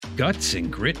Guts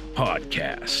and Grit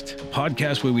Podcast.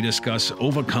 Podcast where we discuss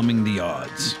overcoming the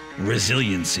odds,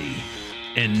 resiliency,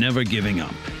 and never giving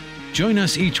up. Join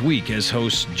us each week as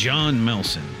hosts John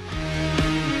Melson,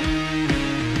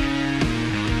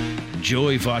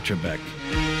 Joy Vatrabek,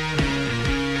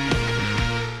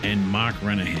 and Mark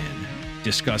Renahan.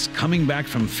 Discuss coming back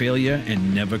from failure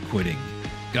and never quitting.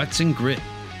 Guts and Grit,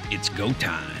 it's go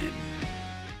time.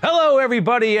 Hello,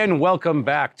 everybody, and welcome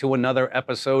back to another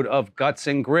episode of Guts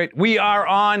and Grit. We are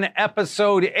on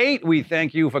episode 8. We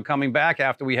thank you for coming back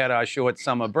after we had our short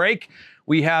summer break.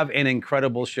 We have an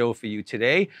incredible show for you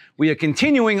today. We are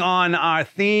continuing on our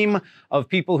theme of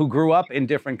people who grew up in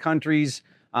different countries.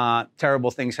 Terrible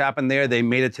things happened there. They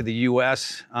made it to the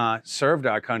U.S., served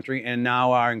our country, and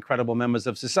now are incredible members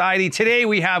of society. Today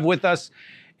we have with us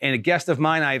and a guest of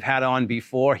mine I've had on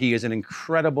before. He is an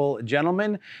incredible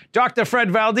gentleman, Dr.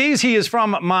 Fred Valdes. He is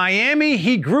from Miami.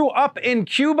 He grew up in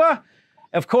Cuba.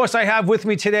 Of course, I have with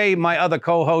me today my other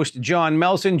co-host, John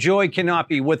Melson. Joy cannot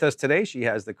be with us today. She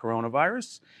has the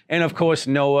coronavirus. And of course,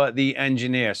 Noah, the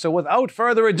engineer. So without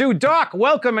further ado, Doc,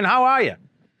 welcome, and how are you?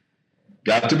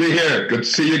 Got to be here. Good to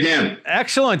see you again.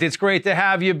 Excellent. It's great to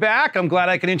have you back. I'm glad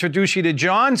I can introduce you to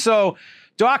John. So,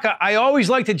 Doc, I always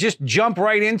like to just jump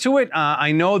right into it.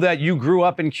 I know that you grew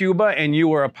up in Cuba and you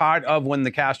were a part of when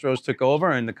the Castros took over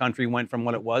and the country went from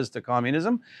what it was to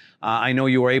communism. I know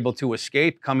you were able to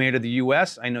escape, come here to the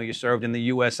U.S. I know you served in the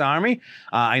U.S. Army.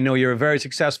 I know you're a very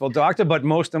successful doctor, but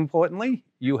most importantly,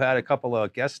 you had a couple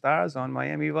of guest stars on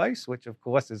Miami Vice, which of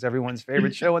course is everyone's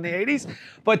favorite show in the 80s.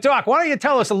 But Doc, why don't you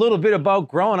tell us a little bit about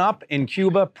growing up in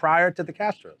Cuba prior to the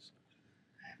Castros?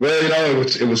 Well, you know,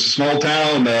 it was a small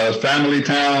town, family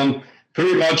town,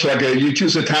 pretty much like you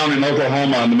choose a town in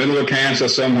Oklahoma in the middle of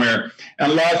Kansas somewhere.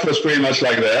 And life was pretty much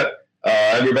like that.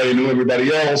 Everybody knew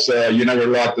everybody else. You never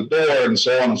locked the door and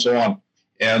so on and so on.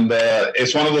 And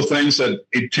it's one of the things that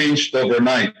it changed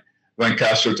overnight when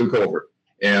Castro took over.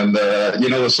 And, you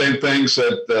know, the same things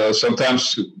that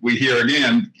sometimes we hear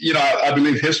again. You know, I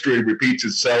believe history repeats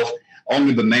itself.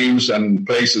 Only the names and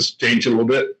places change a little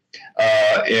bit.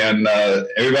 And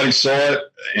everybody saw it,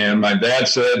 and my dad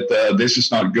said, this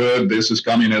is not good, this is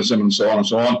communism, and so on and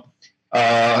so on.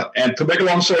 And to make a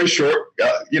long story short,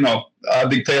 you know, I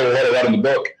detail a lot of that in the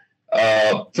book.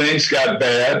 Things got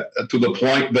bad to the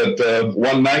point that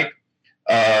one night,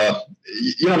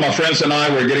 you know, my friends and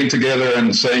I were getting together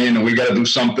and saying, we got to do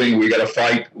something, we got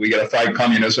to fight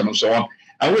communism, and so on.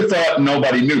 And we thought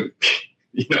nobody knew,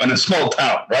 you know, in a small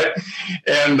town, right?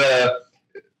 And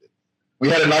we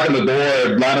had a knock on the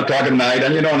door at 9 o'clock at night.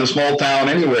 And, you know, in a small town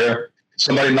anywhere,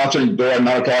 somebody knocks on the door at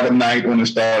 9 o'clock at night when it's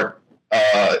dark.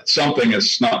 Something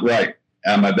is not right.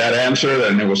 And my dad answered,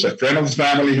 and it was a friend of the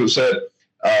family who said,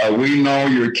 we know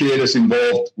your kid is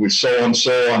involved with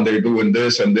so-and-so, and they're doing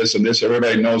this and this and this.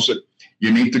 Everybody knows it.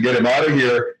 You need to get him out of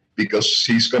here because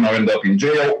he's going to end up in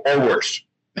jail or worse.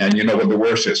 And you know what the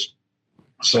worst is.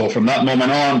 So from that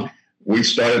moment on, we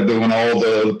started doing all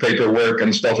the paperwork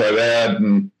and stuff like that,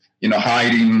 and you know,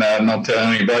 hiding, not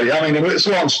telling anybody. I mean, it's a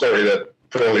long story that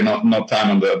probably not time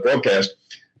on the broadcast.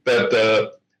 But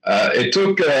it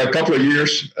took a couple of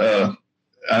years.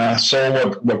 I saw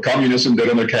what communism did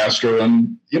under Castro,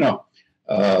 and you know,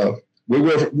 we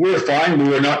were fine. We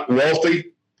were not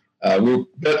wealthy,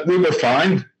 but we were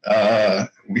fine.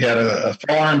 We had a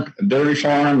farm, a dairy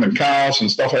farm, and cows and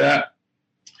stuff like that.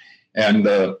 And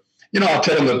you know, I'll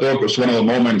tell you, the book was one of the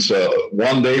moments.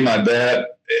 One day, my dad.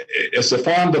 It's a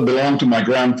farm that belonged to my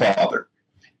grandfather.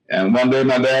 And one day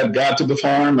my dad got to the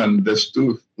farm, and there's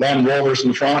 2 Land Rovers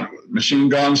in front, machine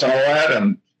guns and all that,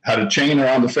 and had a chain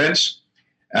around the fence.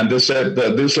 And they said,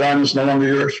 this land is no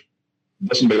longer yours. It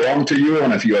doesn't belong to you.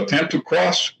 And if you attempt to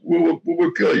cross, we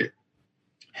will kill you.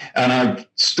 And I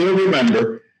still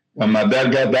remember when my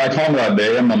dad got back home that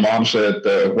day, and my mom said,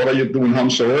 what are you doing home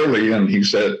so early? And he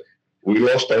said, we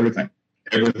lost everything.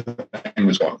 Everything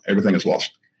is gone. Everything is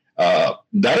lost.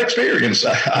 That experience,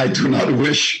 I do not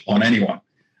wish on anyone.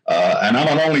 And I'm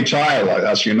an only child,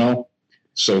 as you know.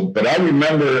 So, but I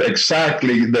remember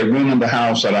exactly the room in the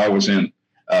house that I was in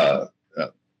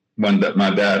when my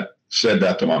dad said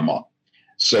that to my mom.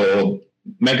 So,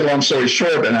 make a long story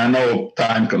short, and I know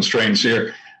time constraints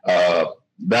here,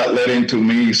 that led into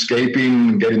me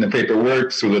escaping, getting the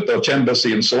paperwork through the Dutch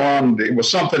embassy and so on. It was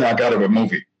something like out of a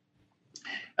movie.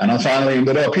 And I finally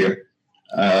ended up here.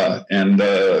 And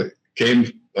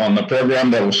came on the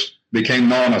program that became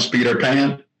known as Peter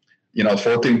Pan. You know,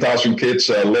 14,000 kids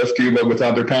left Cuba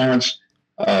without their parents,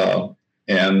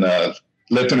 and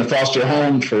lived in a foster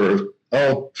home for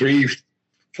 3-4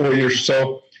 years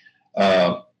or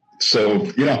so. So,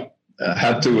 you know,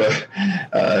 had to.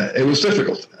 It was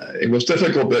difficult. It was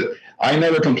difficult, but I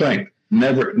never complained.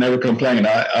 Never complained.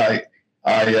 I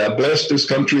blessed this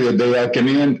country the day I came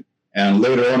in, and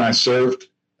later on I served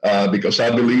because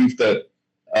I believe that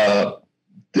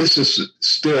this is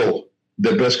still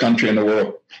the best country in the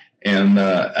world, and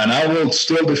I will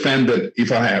still defend it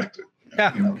if I have to.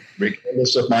 Yeah. You know,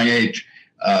 regardless of my age,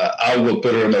 I will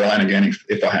put it on the line again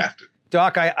if I have to.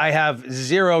 Doc, I have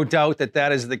zero doubt that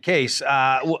that is the case.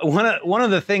 One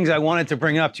of the things I wanted to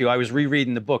bring up to you, I was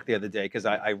rereading the book the other day because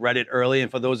I read it early. And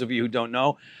for those of you who don't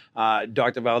know,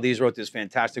 Dr. Valdes wrote this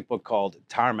fantastic book called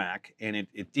Tarmac. And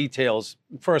it details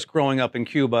first growing up in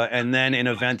Cuba and then an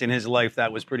event in his life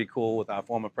that was pretty cool with our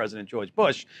former President George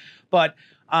Bush. But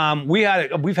we've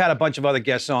had a bunch of other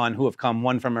guests on who have come,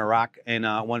 one from Iraq and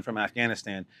one from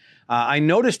Afghanistan. I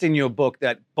noticed in your book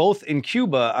that both in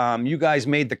Cuba, you guys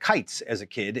made the kites as a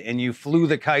kid, and you flew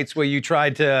the kites where you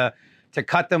tried to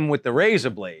cut them with the razor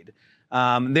blade.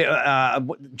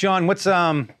 John, what's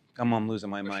I'm losing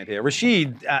my mind here.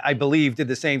 Rashid, I believe, did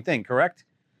the same thing, correct?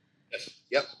 Yes.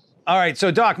 Yep. All right. So,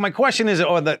 Doc, my question is,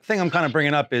 or the thing I'm kind of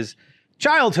bringing up is,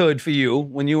 childhood for you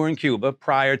when you were in Cuba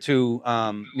prior to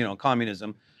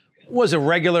communism was as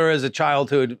regular as a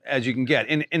childhood as you can get.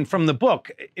 And from the book,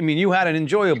 I mean, you had an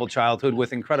enjoyable childhood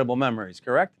with incredible memories,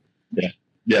 correct?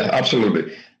 Yeah,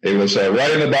 absolutely. It was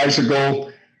riding a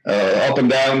bicycle, up and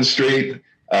down the street,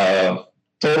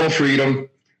 total freedom,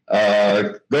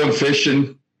 going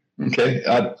fishing. Okay,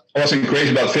 I wasn't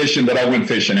crazy about fishing, but I went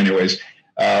fishing anyways.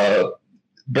 Looking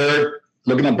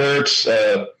at birds.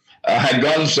 I had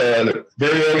guns at a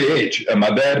very early age. My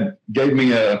dad gave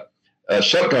me a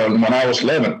shotgun when I was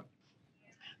 11.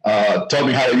 Taught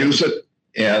me how to use it.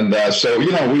 And so,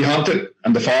 we hunted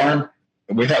on the farm.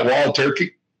 We had wild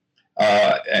turkey.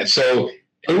 And so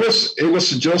it was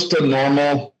just a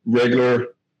normal, regular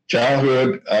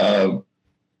childhood,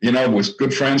 with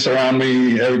good friends around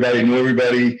me. Everybody knew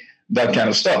everybody, that kind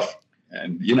of stuff.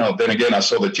 And, then again, I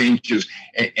saw the changes.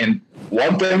 And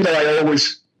one thing that I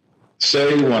always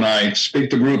say when I speak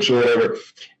to groups or whatever,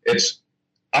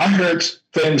 I heard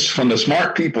things from the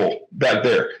smart people back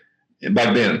then.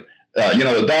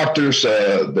 The doctors,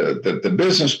 the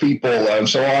business people, and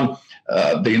so on,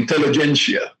 the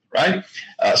intelligentsia, right?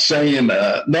 Saying,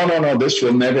 no, this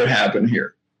will never happen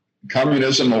here.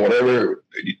 Communism or whatever,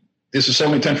 this is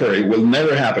only temporary. It will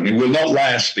never happen. It will not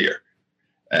last here.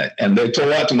 And they told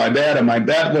that to my dad, and my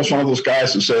dad was one of those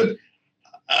guys who said,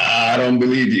 I don't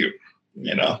believe you,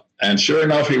 And sure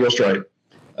enough, he was right.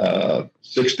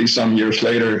 60-some years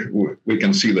later, we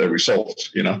can see the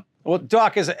results, Well,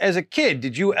 Doc, as a kid,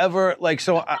 did you ever,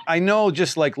 I know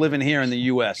just like living here in the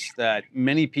U.S. that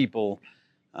many people,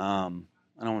 I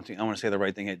want to say the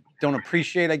right thing, don't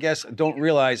appreciate, I guess, don't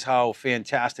realize how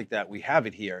fantastic that we have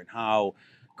it here and how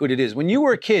good it is. When you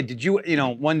were a kid, did you,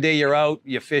 one day you're out,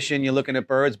 you're fishing, you're looking at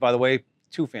birds, by the way,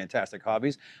 two fantastic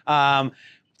hobbies.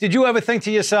 Did you ever think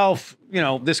to yourself,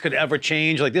 this could ever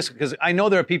change like this? Because I know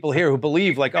there are people here who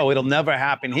believe it'll never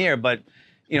happen here. But,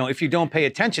 if you don't pay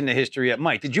attention to history, it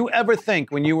might. Did you ever think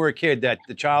when you were a kid that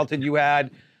the childhood you had,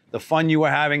 the fun you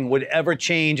were having would ever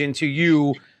change into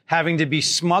you having to be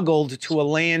smuggled to a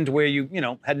land where you,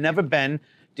 had never been,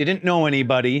 didn't know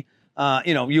anybody?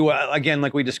 You were, again,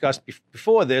 like we discussed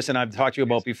before this, and I've talked to you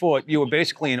about before, you were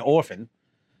basically an orphan.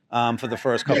 For the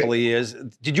first couple of years.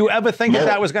 Did you ever think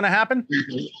that was going to happen?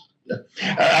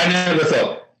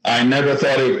 I never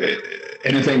thought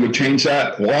anything would change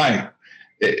that. Why?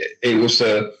 It was,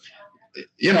 it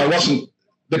wasn't,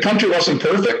 the country wasn't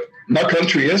perfect. No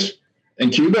country is in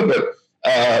Cuba, but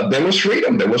there was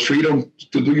freedom. There was freedom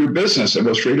to do your business. There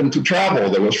was freedom to travel.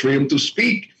 There was freedom to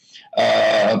speak.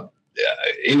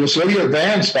 It was really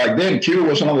advanced back then. Cuba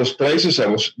was one of those places that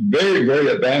was very, very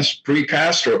advanced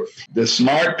pre-Castro. The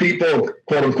smart people,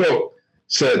 quote unquote,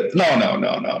 said, no,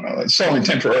 it's only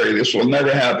temporary. This will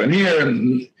never happen here,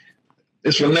 and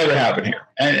this will never happen here.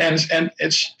 And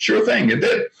it's sure thing, it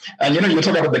did. And you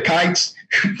talk about the kites.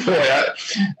 Boy,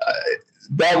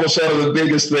 that was one of the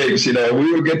biggest things.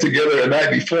 We would get together the night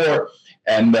before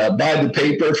and buy the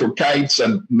paper for kites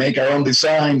and make our own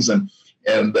designs and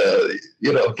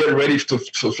get ready to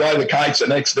fly the kites the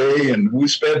next day. And we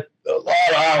spent a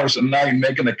lot of hours a night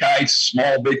making the kites,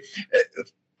 small, big.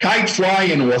 Kite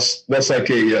flying was like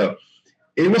it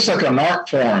was like an art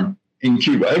form in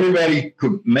Cuba. Everybody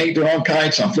could make their own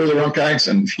kites and flew their own kites.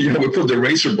 And, we put the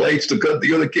razor blades to cut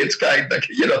the other kids' kite,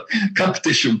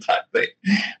 competition type thing.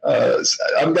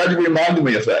 I'm glad you reminded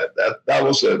me of that. That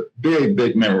was a big,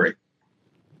 big memory.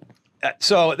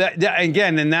 So that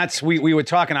again, and that's we were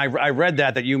talking. I read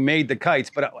that you made the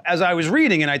kites, but as I was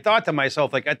reading, and I thought to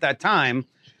myself, at that time,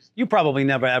 you probably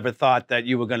never ever thought that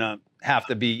you were going to have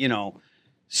to be, you know,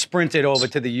 sprinted over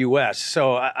to the U.S.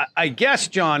 So I guess,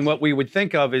 John, what we would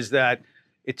think of is that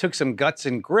it took some guts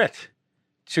and grit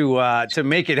to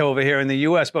make it over here in the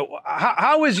U.S. But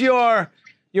how was your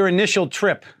initial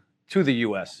trip to the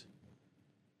U.S.?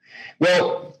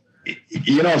 Well,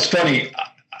 you know, it's funny.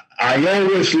 I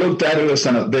always looked at it as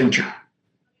an adventure.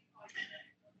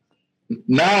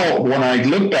 Now, when I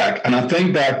look back and I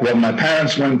think back what my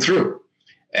parents went through,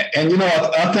 and you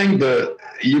know, I think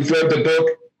you've read the book.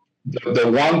 The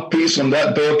one piece on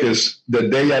that book is The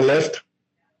Day I Left.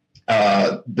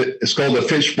 It's called The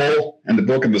Fishbowl in the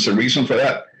book, and there's a reason for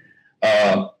that.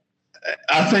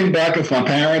 I think back of my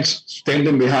parents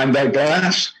standing behind that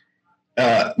glass,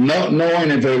 not knowing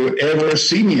if they would ever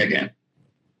see me again.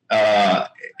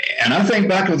 And I think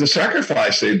back of the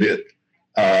sacrifice they did.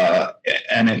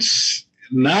 And it's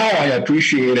now I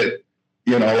appreciate it,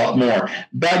 you know, a lot more.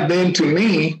 Back then, to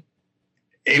me,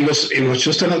 it was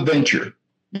just an adventure.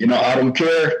 You know, I don't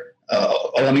care.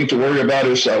 All I need to worry about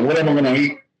is what am I going to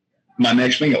eat my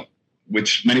next meal,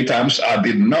 which many times I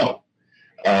didn't know.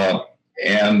 So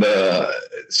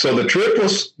the trip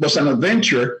was an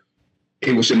adventure.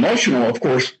 It was emotional, of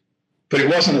course, but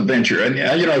it was an adventure. And,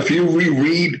 you know, if you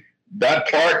reread that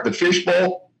part, the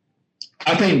fishbowl,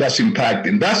 I think that's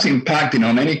impacting. That's impacting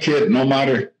on any kid, no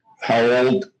matter how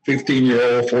old,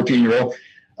 15-year-old, 14-year-old.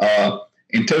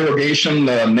 Interrogation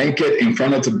naked in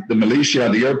front of the militia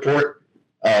at the airport,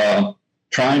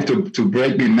 trying to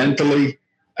break me mentally,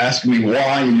 asking me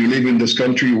why you live in this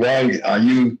country, why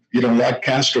you don't like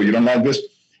Castro, you don't like this.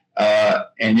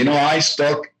 And, you know, I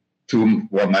stuck to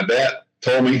what my dad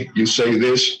told me. You say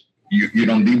this, you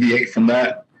don't deviate from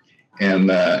that. And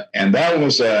that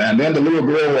was, and then the little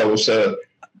girl that was,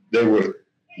 they were,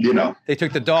 you know. They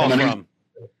took the doll from.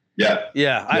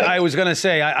 Yeah. I was going to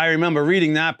say, I remember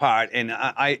reading that part, and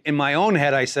I in my own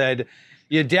head, I said,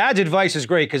 your dad's advice is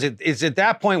great, because it's at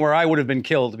that point where I would have been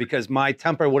killed, because my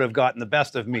temper would have gotten the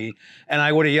best of me, and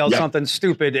I would have yelled something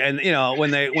stupid. And, you know,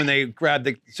 when they grabbed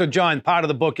so John, part of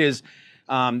the book is,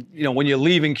 you know, when you're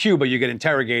leaving Cuba, you get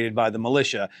interrogated by the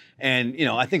militia. And, you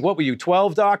know, I think, what were you,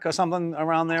 12, Doc, or something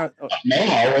around there? No,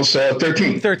 I was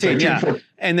 13. 13, yeah. 14.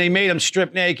 And they made him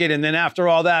strip naked. And then after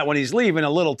all that, when he's leaving, a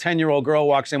little 10-year-old girl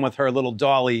walks in with her little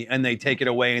dolly, and they take it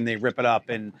away and they rip it up.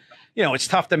 And, you know, it's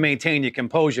tough to maintain your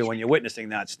composure when you're witnessing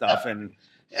that stuff. And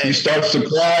she starts to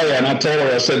cry, and I told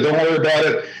her, I said, don't worry about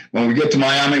it. When we get to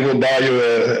Miami, we'll buy you,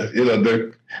 you know,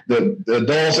 the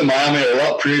dolls in Miami are a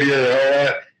lot prettier and all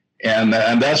that. And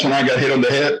that's when I got hit on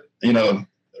the head. You know,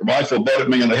 the rifle butted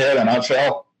me in the head, and I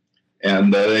fell.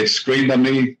 And they screamed at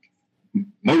me,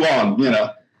 move on, you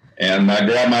know. And I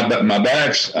grabbed my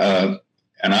bags, and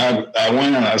I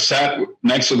went and I sat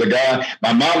next to the guy.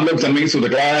 My mom looked at me through the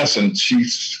glass, and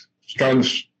she's trying,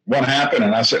 what happened?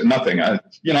 And I said, nothing. I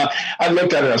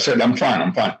looked at her, I said, I'm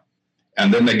fine.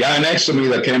 And then the guy next to me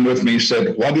that came with me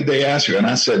said, what did they ask you? And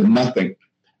I said, nothing.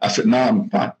 I said, no, I'm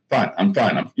fine. I'm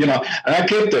fine. You know, and I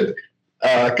kept it.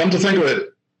 Come to think of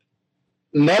it,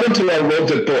 not until I wrote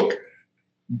the book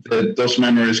did those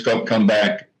memories come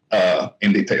back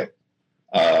in detail.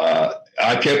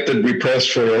 I kept it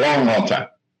repressed for a long, long time.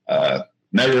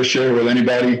 Never shared with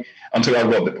anybody until I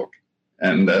wrote the book.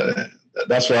 And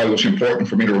that's why it was important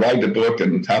for me to write the book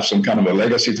and have some kind of a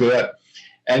legacy to that.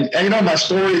 And you know, my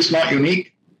story is not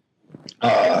unique.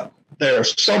 There are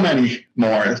so many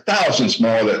more, thousands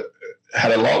more, that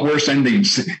had a lot worse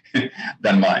endings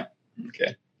than mine.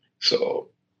 Okay, so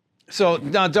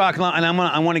now, Doc, and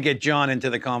I want to get John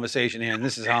into the conversation here, and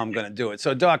this is how I'm going to do it.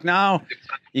 So, Doc, now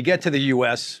you get to the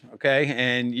U.S., okay,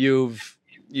 and you've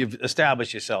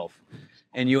established yourself,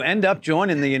 and you end up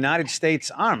joining the United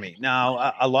States Army.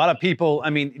 Now, a lot of people,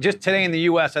 I mean, just today in the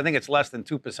U.S., I think it's less than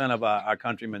 2% of our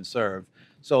countrymen serve.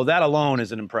 So that alone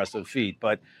is an impressive feat.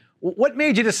 But what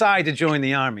made you decide to join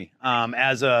the Army?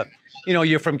 You know,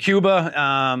 you're from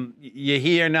Cuba, you're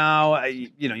here now,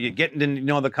 you know, you're getting to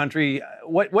know the country.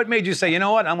 What made you say, you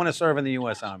know what, I'm going to serve in the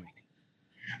U.S. Army?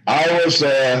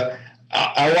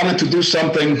 I wanted to do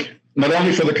something, not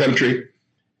only for the country,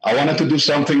 I wanted to do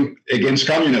something against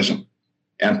communism.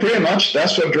 And pretty much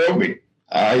that's what drove me.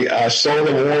 I saw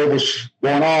the war was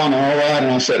going on and all that,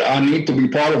 and I said, I need to be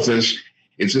part of this.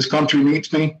 If this country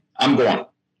needs me, I'm going.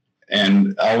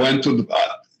 And I went to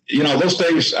you know, those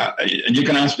days, you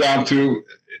can ask down to,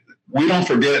 we don't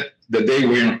forget the day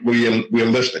we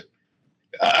enlisted.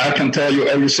 I can tell you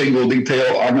every single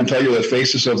detail. I can tell you the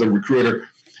faces of the recruiter.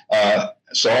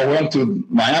 So I went to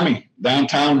Miami,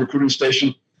 downtown recruiting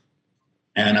station,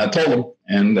 and I told them.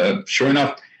 And sure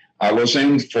enough, I was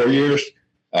in 4 years.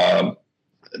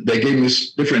 they gave me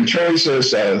different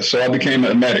choices. So I became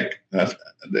a medic.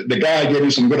 The guy gave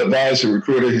me some good advice, a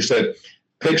recruiter. He said,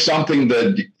 pick something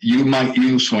that you might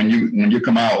use when you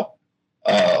come out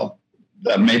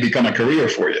that may become a career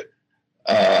for you.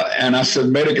 And I said,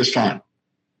 medic is fine.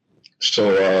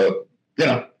 So,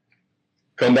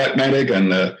 combat medic.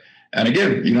 And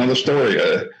again, you know the story.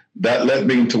 That led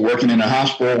me to working in a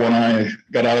hospital when I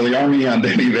got out of the Army, and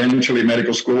then eventually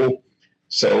medical school.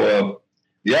 So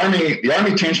the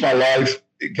Army changed my life.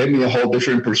 It gave me a whole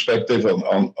different perspective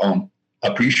on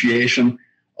appreciation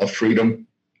of freedom,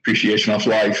 appreciation of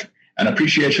life, and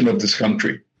appreciation of this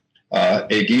country.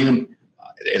 Again,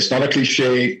 it's not a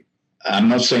cliche. I'm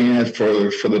not saying it for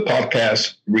the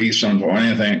podcast reasons or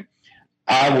anything.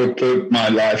 I would put my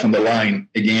life on the line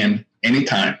again,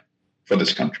 anytime, for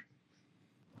this country.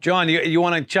 John, you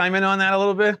want to chime in on that a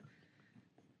little bit?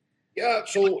 Yeah,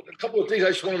 so a couple of things I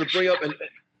just wanted to bring up. And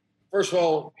first of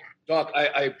all, Doc,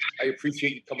 I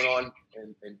appreciate you coming on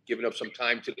and giving up some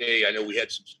time today. I know we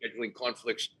had some scheduling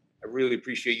conflicts. I really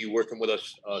appreciate you working with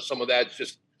us. Some of that's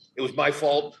just, it was my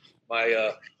fault.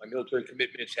 My military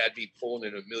commitments had me pulling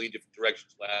in a million different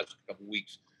directions the last couple of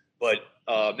weeks. But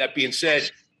that being said,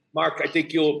 Mark, I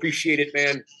think you'll appreciate it,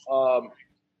 man.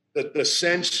 The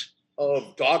sense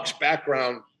of Doc's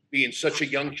background being such a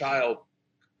young child,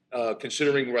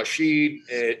 considering Rashid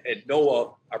and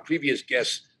Noah, our previous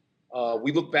guests,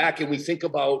 we look back and we think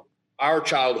about our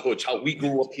childhoods, how we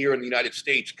grew up here in the United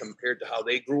States compared to how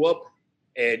they grew up.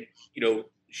 And,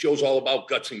 shows all about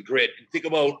guts and grit. And think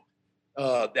about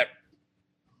that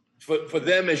for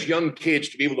them as young kids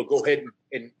to be able to go ahead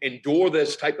and endure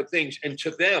this type of things. And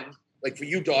to them, like for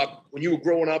you, Doc, when you were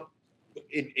growing up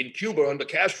in Cuba under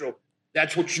Castro,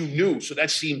 that's what you knew. So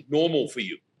that seemed normal for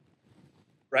you,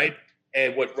 right?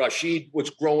 And what Rashid was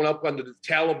growing up under the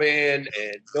Taliban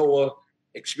and Noah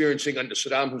experiencing under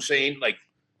Saddam Hussein, like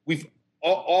we've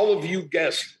all of you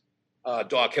guests,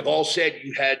 Doc, have all said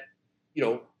you had,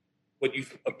 what you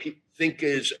think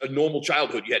is a normal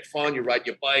childhood. You had fun, you ride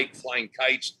your bike, flying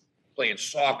kites, playing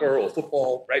soccer or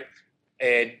football, right?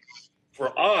 And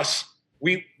for us,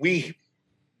 we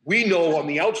know on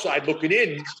the outside looking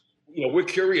in, we're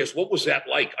curious, what was that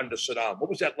like under Saddam? What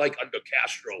was that like under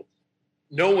Castro?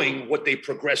 Knowing what they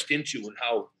progressed into and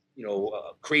how,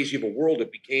 crazy of a world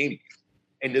it became.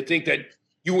 And to think that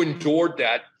you endured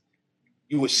that,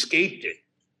 you escaped it,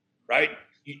 right?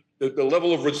 The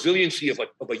level of resiliency of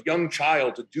a young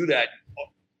child to do that,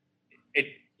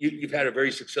 you've had a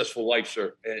very successful life,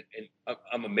 sir. And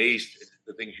I'm amazed at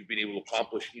the things you've been able to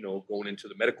accomplish, going into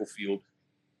the medical field.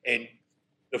 And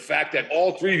the fact that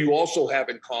all three of you also have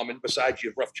in common, besides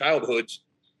your rough childhoods,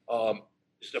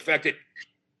 is the fact that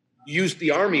you used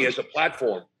the Army as a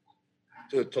platform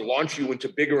to launch you into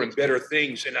bigger and better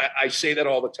things. And I say that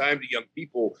all the time to young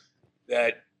people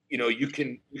that, you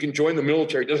can join the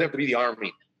military. It doesn't have to be the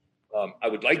Army. I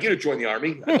would like you to join the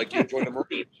Army. I'd like you to join the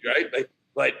Marines, right?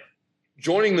 But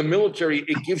joining the military,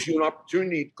 it gives you an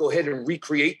opportunity to go ahead and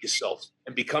recreate yourself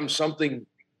and become something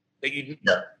that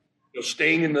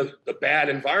staying in the bad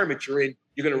environment you're in,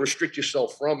 you're going to restrict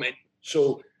yourself from it.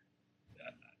 So,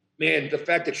 man, the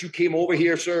fact that you came over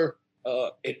here, sir,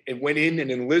 and went in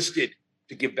and enlisted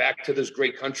to give back to this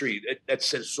great country, that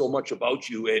says so much about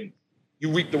you. And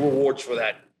you reap the rewards for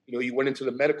that. You went into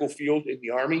the medical field in the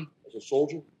Army as a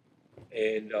soldier.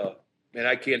 And, man,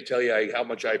 I can't tell you how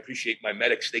much I appreciate my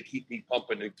medics. They keep me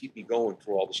pumping and keep me going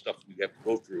through all the stuff we have to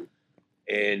go through.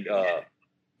 And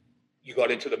you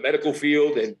got into the medical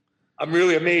field, and I'm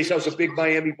really amazed. I was a big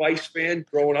Miami Vice fan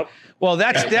growing up. Well,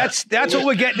 that's what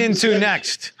we're getting into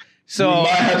next. So you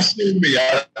might have seen me.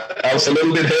 I was a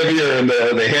little bit heavier, and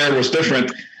the hair was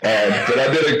different. But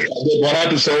I did one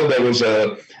episode that was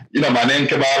my name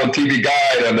came out on TV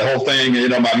Guide and the whole thing.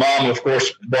 My mom, of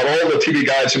course, bought all the TV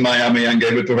guides in Miami and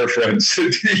gave it to her friends.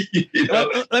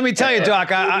 Let me tell you,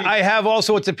 Doc, I have all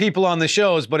sorts of people on the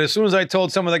shows, but as soon as I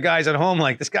told some of the guys at home,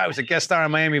 like, this guy was a guest star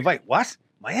on Miami Vice. What?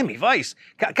 Miami Vice?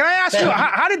 Can I ask you,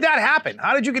 how did that happen?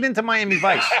 How did you get into Miami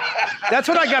Vice? That's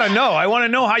what I got to know. I want to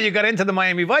know how you got into the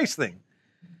Miami Vice thing.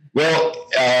 Well,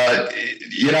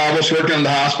 I was working in the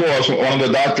hospital. I was one of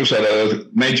the doctors at a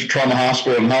major trauma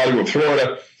hospital in Hollywood,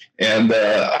 Florida. And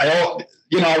I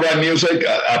write music.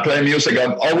 I play music.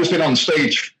 I've always been on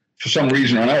stage for some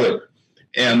reason or another.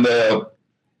 And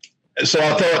so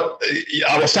I thought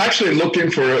I was actually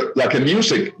looking for like a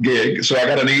music gig. So I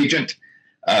got an agent.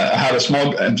 I had a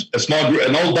small group,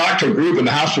 an old doctor group in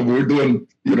the hospital. We were doing,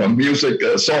 music,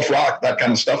 soft rock, that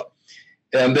kind of stuff.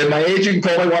 And then my agent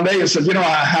called me one day and said,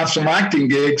 I have some acting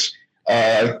gigs.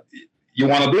 You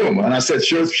want to do them? And I said,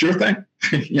 sure thing,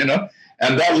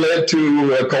 And that led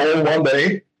to a call one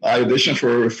day I auditioned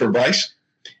for Vice,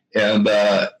 and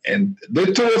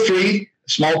did 2 or 3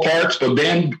 small parts, but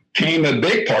then came a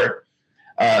big part,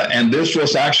 and this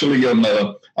was actually on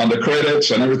the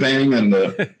credits and everything, and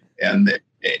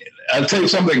I'll tell you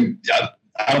something.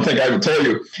 I don't think I would tell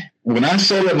you. When I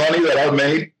saw the money that I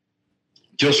made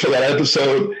just for that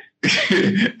episode,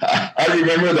 I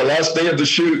remember the last day of the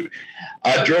shoot.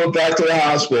 I drove back to the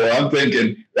hospital. I'm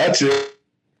thinking, that's it.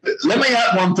 Let me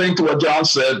add one thing to what John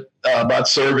said about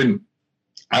serving.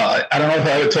 I don't know if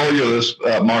I ever told you this,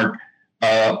 Mark.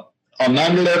 On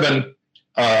 9/11,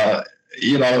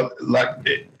 like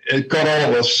it caught all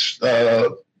of us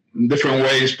in different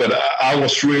ways, but I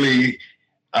was really,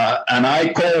 and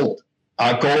I called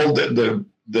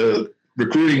the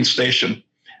recruiting station,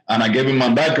 and I gave him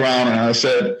my background, and I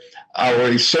said, I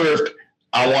already served.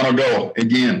 I want to go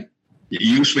again.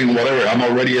 Use me, whatever. I'm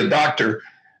already a doctor.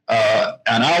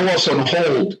 And I was on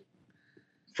hold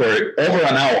for over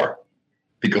an hour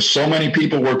because so many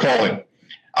people were calling.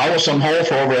 I was on hold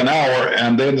for over an hour,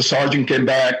 and then the sergeant came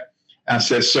back and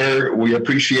said, "Sir, we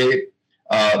appreciate,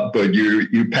 but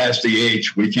you passed the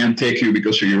age. We can't take you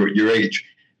because of your age."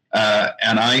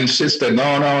 And I insisted,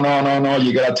 no,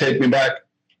 you got to take me back.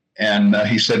 And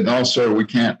he said, "No, sir, we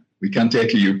can't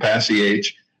take you. You passed the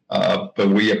age, but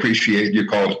we appreciate your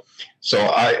call." So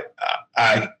I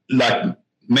like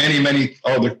many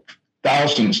other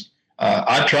thousands,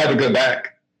 I tried to go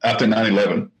back after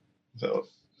 9/11. So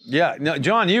yeah, no,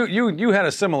 John, you had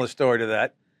a similar story to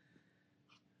that.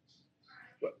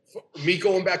 Me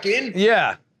going back in?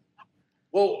 Yeah.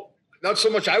 Well, not so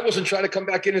much. I wasn't trying to come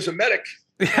back in as a medic.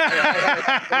 I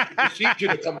had a procedure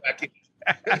to come back in.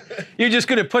 You're just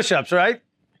good at push-ups, right?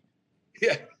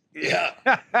 Yeah.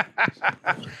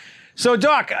 So,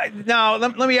 Doc, now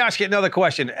let me ask you another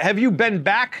question. Have you been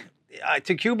back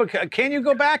to Cuba? Can you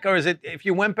go back, or is it, if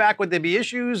you went back, would there be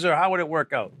issues, or how would it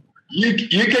work out? You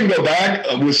can go back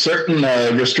with certain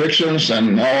restrictions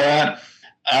and all that.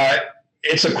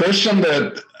 It's a question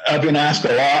that I've been asked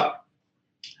a lot.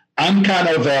 I'm kind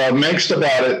of mixed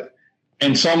about it.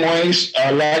 In some ways,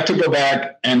 I like to go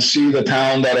back and see the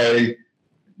town that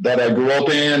I grew up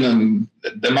in, and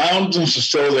the mountains are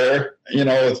still there,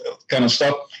 kind of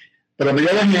stuff. But on the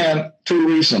other hand, 2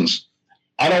 reasons.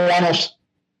 I don't want to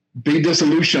be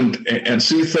disillusioned and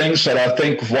see things that I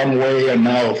think one way and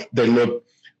now they look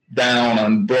down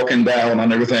and broken down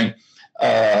and everything.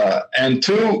 And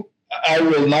 2, I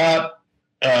will not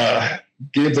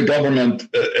give the government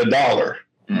a dollar.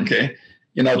 Okay,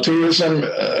 tourism.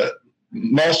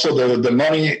 Most of the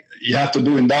money you have to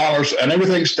do in dollars, and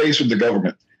everything stays with the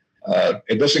government.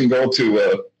 It doesn't go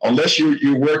to unless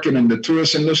you're working in the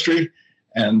tourist industry,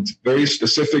 and very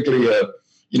specifically,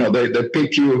 they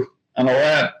pick you and all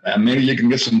that, and maybe you can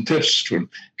get some tips from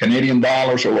Canadian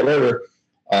dollars or whatever.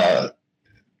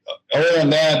 Other than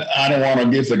that, I don't want to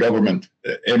give the government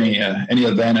any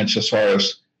advantage as far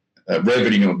as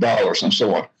revenue dollars and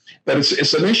so on. But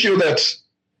it's an issue that's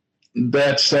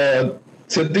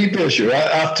it's a deep issue.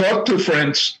 I've talked to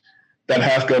friends that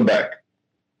have gone back,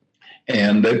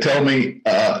 and they tell me,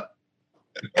 a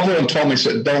couple of them told me,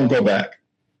 said, don't go back,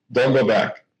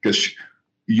 because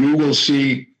you will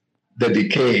see the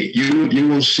decay. You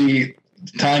will see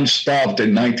time stopped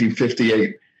in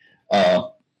 1958,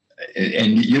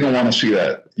 and you don't want to see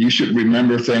that. You should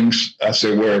remember things as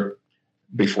they were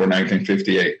before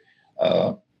 1958.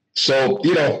 So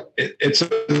it's a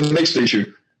mixed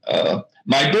issue.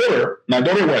 My daughter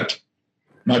went.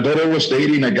 My daughter was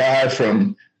dating a guy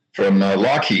from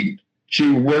Lockheed. She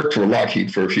worked for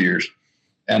Lockheed for a few years.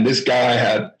 And this guy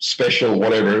had special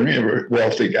whatever,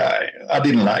 wealthy guy. I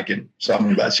didn't like him, so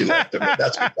I'm glad she left him.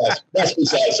 That's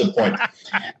besides the point.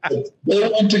 But they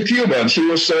went to Cuba, and she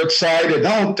was so excited.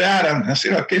 Oh, Dad. And I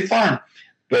said, okay, fine.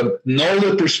 But know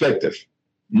the perspective.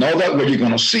 Know that what you're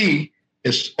going to see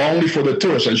is only for the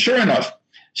tourists. And sure enough,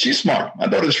 she's smart. My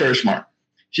daughter's very smart.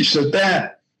 She said,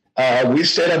 Dad, we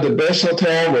stayed at the best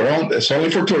hotel. It's only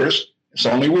for tourists. It's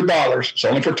only with dollars. It's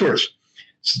only for tourists.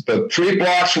 But 3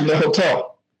 blocks from the hotel,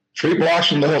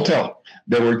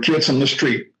 there were kids on the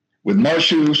street with no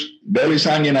shoes, bellies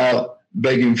hanging out,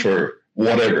 begging for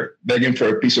whatever, begging for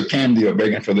a piece of candy or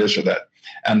begging for this or that.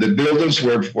 And the buildings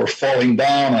were falling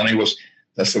down, and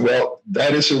I said, well,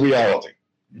 that is a reality.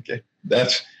 Okay,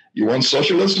 you want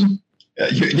socialism?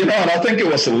 And I think it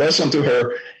was a lesson to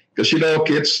her, because,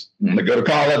 kids, when they go to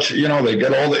college, they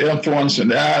get all the influence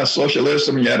and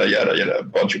socialism, yada, yada, yada, a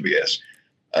bunch of BS.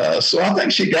 So I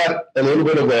think she got a little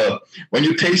bit of when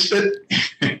you taste it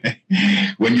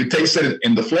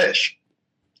in the flesh,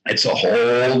 it's a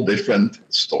whole different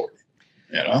story,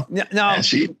 Now,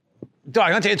 and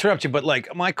Doc, not to interrupt you, but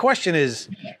my question is,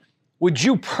 Would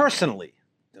you personally,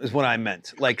 is what I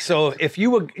meant. Like, so if you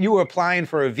were applying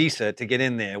for a visa to get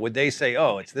in there, would they say,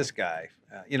 oh, it's this guy?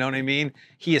 You know what I mean?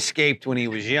 He escaped when he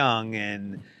was young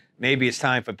and maybe it's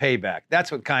time for payback.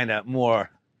 That's what kind of more.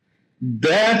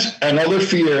 That's another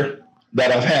fear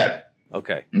that I've had.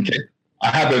 Okay.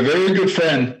 I have a very good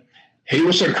friend. He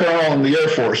was a colonel in the Air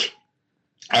Force.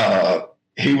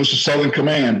 He was a Southern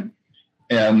Command.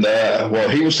 And, well,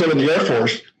 he was still in the Air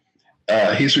Force.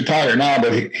 He's retired now,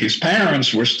 but his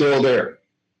parents were still there.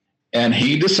 And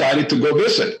he decided to go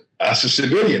visit as a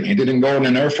civilian. He didn't go in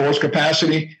an Air Force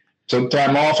capacity. Took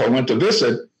time off. I went to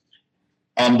visit.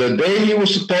 On the day he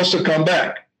was supposed to come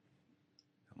back.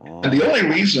 Oh. And the only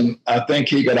reason I think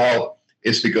he got out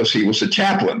is because he was a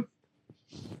chaplain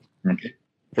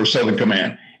for Southern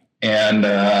Command. And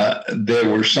there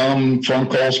were some phone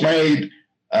calls made.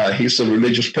 He's a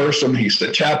religious person. He's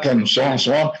the chaplain, and so on and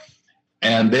so on.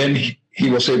 And then he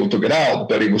was able to get out,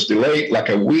 but it was delayed like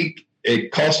a week.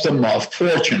 It cost him a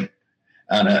fortune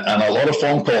and a lot of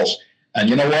phone calls. And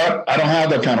you know what? I don't have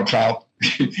that kind of clout.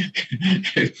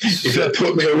 If they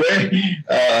put me away,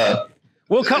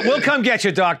 we'll come get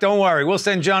you, Doc. Don't worry. We'll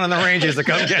send John and the Rangers to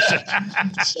come get you.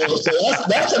 so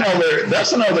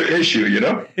that's another issue, you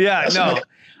know. Yeah,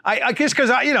 I guess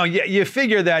because you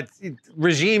figure that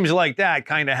regimes like that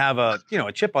kind of have a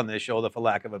chip on their shoulder, for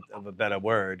lack of a better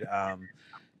word.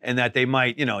 And that they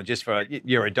might, just for,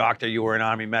 you're a doctor, you were an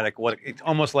Army medic, it's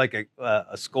almost like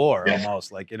a score,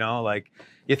 almost like, like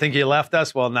you think you left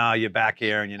us, well, now you're back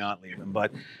here and you're not leaving.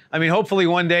 But I mean, hopefully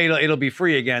one day it'll be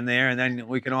free again there, and then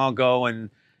we can all go and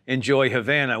enjoy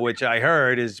Havana, which I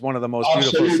heard is one of the most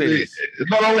beautiful cities.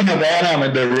 Not only Havana, I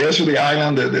mean, the rest of the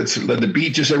island, the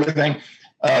beaches, everything,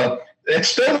 it's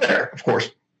still there, of course.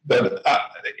 But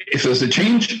if there's a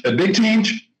big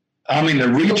change, I mean, a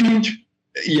real change,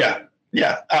 yeah.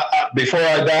 Yeah, before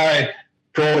I die,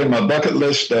 probably my bucket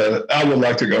list, I would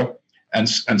like to go and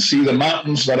see the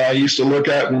mountains that I used to look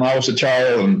at when I was a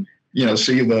child, and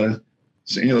see the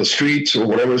streets or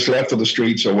whatever's left of the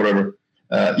streets or whatever.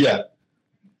 Yeah,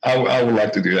 I would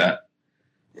like to do that.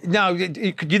 Now, do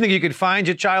you think you could find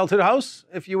your childhood house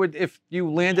if you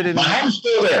landed in? My home's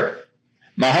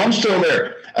still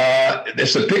there.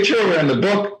 It's a picture in the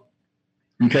book.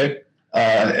 Okay.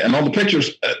 And all the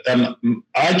pictures, and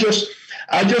I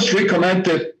just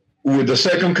reconnected with the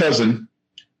second cousin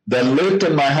that lived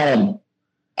in my home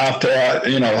after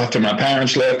my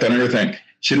parents left and everything.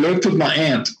 She lived with my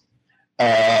aunt,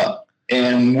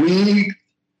 and we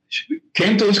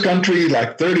came to this country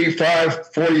like 4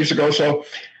 years ago. So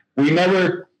we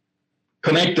never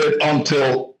connected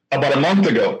until about a month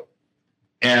ago,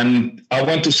 and I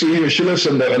went to see her. She lives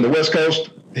on the West Coast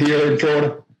here in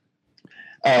Florida.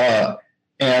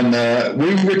 And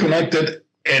we reconnected,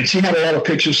 and she had a lot of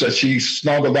pictures that she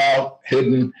snuggled out,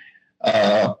 hidden.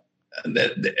 And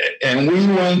we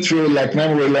went through like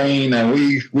memory lane, and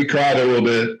we cried a little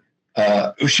bit.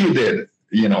 She did,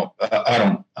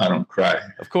 I don't cry.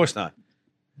 Of course not.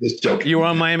 Just joking. You were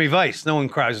on Miami Vice. No one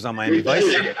cries on Miami Vice.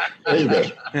 There you go.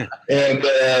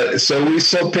 And so we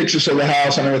saw pictures of the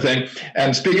house and everything.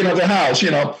 And speaking of the house,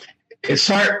 it's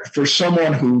hard for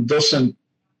someone who lives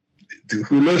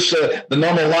the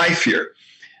normal life here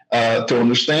to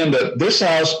understand that this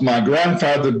house, my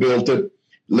grandfather built it,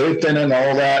 lived in it and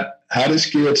all that, had his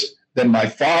kids. Then my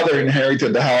father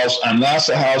inherited the house, and that's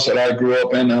the house that I grew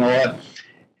up in and all that.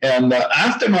 And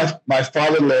after my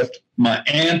father left, my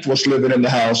aunt was living in the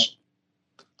house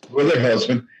with her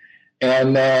husband.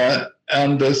 And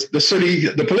the city,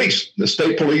 the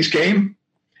state police came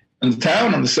in the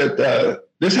town and said,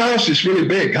 this house is really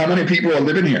big. How many people are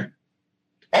living here?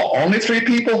 Oh, only 3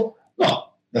 people? No,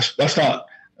 that's not.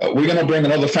 We're going to bring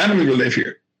another family to live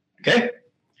here. Okay?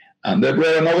 And they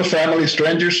brought another family,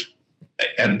 strangers.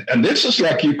 And this is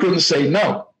like you couldn't say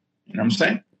no. You know what I'm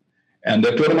saying? And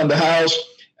they put them in the house.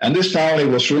 And this family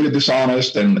was really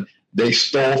dishonest. And they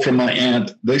stole from my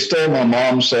aunt. They stole my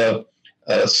mom's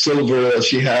silver that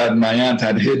she had, my aunt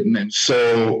had hidden. And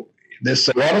so there's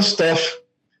a lot of stuff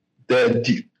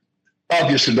that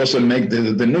obviously doesn't make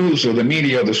the news or the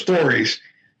media or the stories.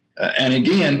 And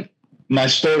again, my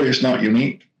story is not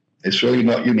unique. It's really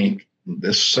not unique.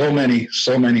 There's so many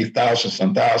thousands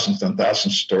and thousands and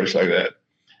thousands of stories like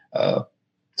that.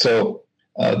 So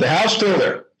the house is still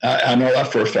there. I know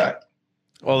that for a fact.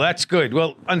 Well, that's good.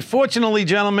 Well, unfortunately,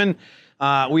 gentlemen,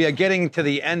 we are getting to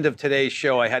the end of today's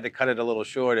show. I had to cut it a little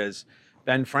short as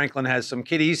Ben Franklin has some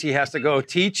kiddies he has to go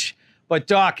teach. But,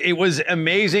 Doc, it was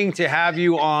amazing to have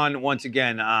you on once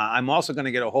again. I'm also going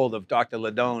to get a hold of Dr.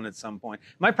 Ledon at some point.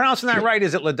 Am I pronouncing that right?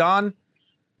 Is it Ledon?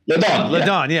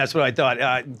 Ledon, yeah, that's what I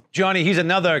thought. Johnny, he's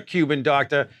another Cuban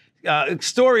doctor.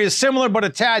 story is similar but a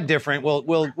tad different.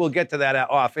 We'll get to that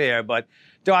off air. But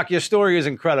Doc, your story is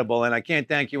incredible, and I can't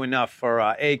thank you enough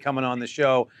for A, coming on the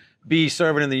show, B,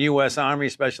 serving in the U.S. Army,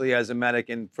 especially as a medic,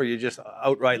 and for your just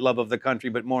outright love of the country,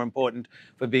 but more important,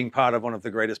 for being part of one of the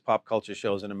greatest pop culture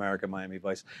shows in America, Miami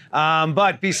Vice.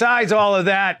 But besides all of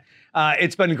that,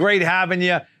 it's been great having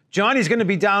you. Johnny's going to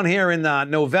be down here in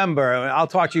November. I'll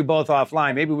talk to you both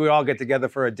offline. Maybe we all get together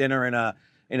for a dinner and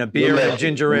a beer and a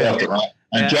ginger ale.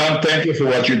 And John, thank you for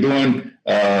what you're doing.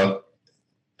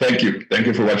 Thank you. Thank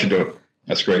you for what you're doing.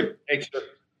 That's great. Thanks, sir.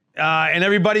 And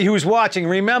everybody who's watching,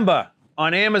 remember,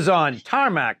 on Amazon,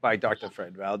 Tarmac by Dr.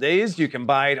 Fred Valdes. You can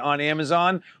buy it on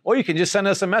Amazon, or you can just send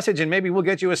us a message and maybe we'll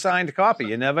get you a signed copy.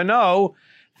 You never know.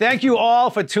 Thank you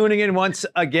all for tuning in once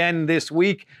again this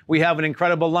week. We have an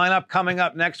incredible lineup coming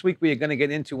up next week. We are going to get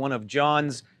into one of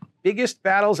John's biggest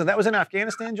battles, and that was in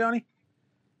Afghanistan, Johnny?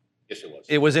 Yes, it was.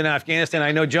 It was in Afghanistan.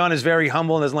 I know John is very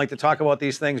humble and doesn't like to talk about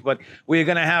these things, but we're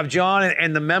going to have John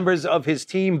and the members of his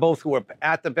team, both who are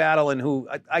at the battle and who,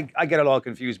 I get it all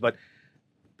confused, but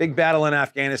big battle in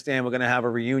Afghanistan. We're going to have a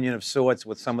reunion of sorts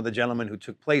with some of the gentlemen who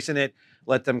took place in it,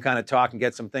 let them kind of talk and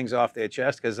get some things off their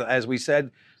chest, because as we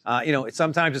said,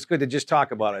 sometimes it's good to just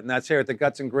talk about it. And that's here at the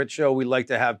Guts and Grit Show. We like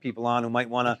to have people on who might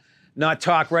want to not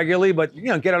talk regularly, but,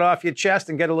 get it off your chest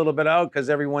and get a little bit out, because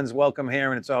everyone's welcome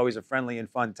here and it's always a friendly and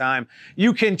fun time.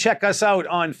 You can check us out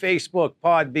on Facebook,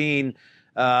 Podbean,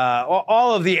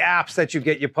 all of the apps that you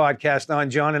get your podcast on.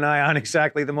 John and I aren't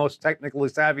exactly the most technically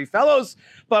savvy fellows,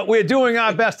 but we're doing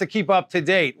our best to keep up to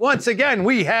date. Once again,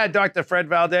 we had Dr. Fred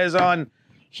Valdes on.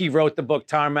 He wrote the book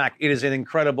Tarmac. It is an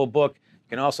incredible book.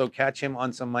 You can also catch him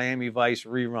on some Miami Vice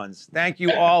reruns. Thank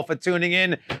you all for tuning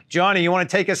in. Johnny, you want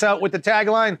to take us out with the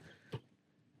tagline?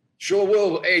 Sure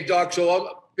will. Hey, Doc,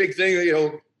 so big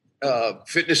thing,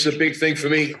 fitness is a big thing for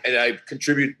me, and I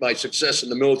contribute my success in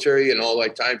the military and all my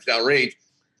times downrange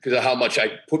because of how much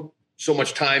I put so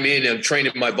much time in and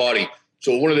training my body.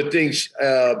 So one of the things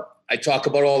I talk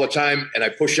about all the time and I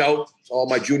push out to all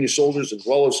my junior soldiers as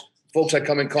well as folks I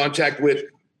come in contact with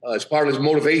as part of this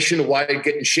motivation of why I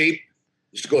get in shape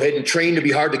is to go ahead and train to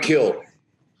be hard to kill.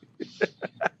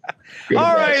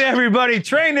 All right, everybody,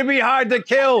 train to be hard to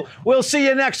kill. We'll see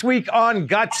you next week on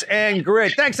Guts and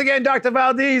Grit. Thanks again, Dr.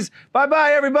 Valdes.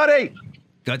 Bye-bye, everybody.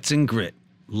 Guts and Grit.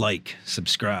 Like,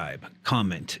 subscribe,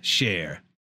 comment, share.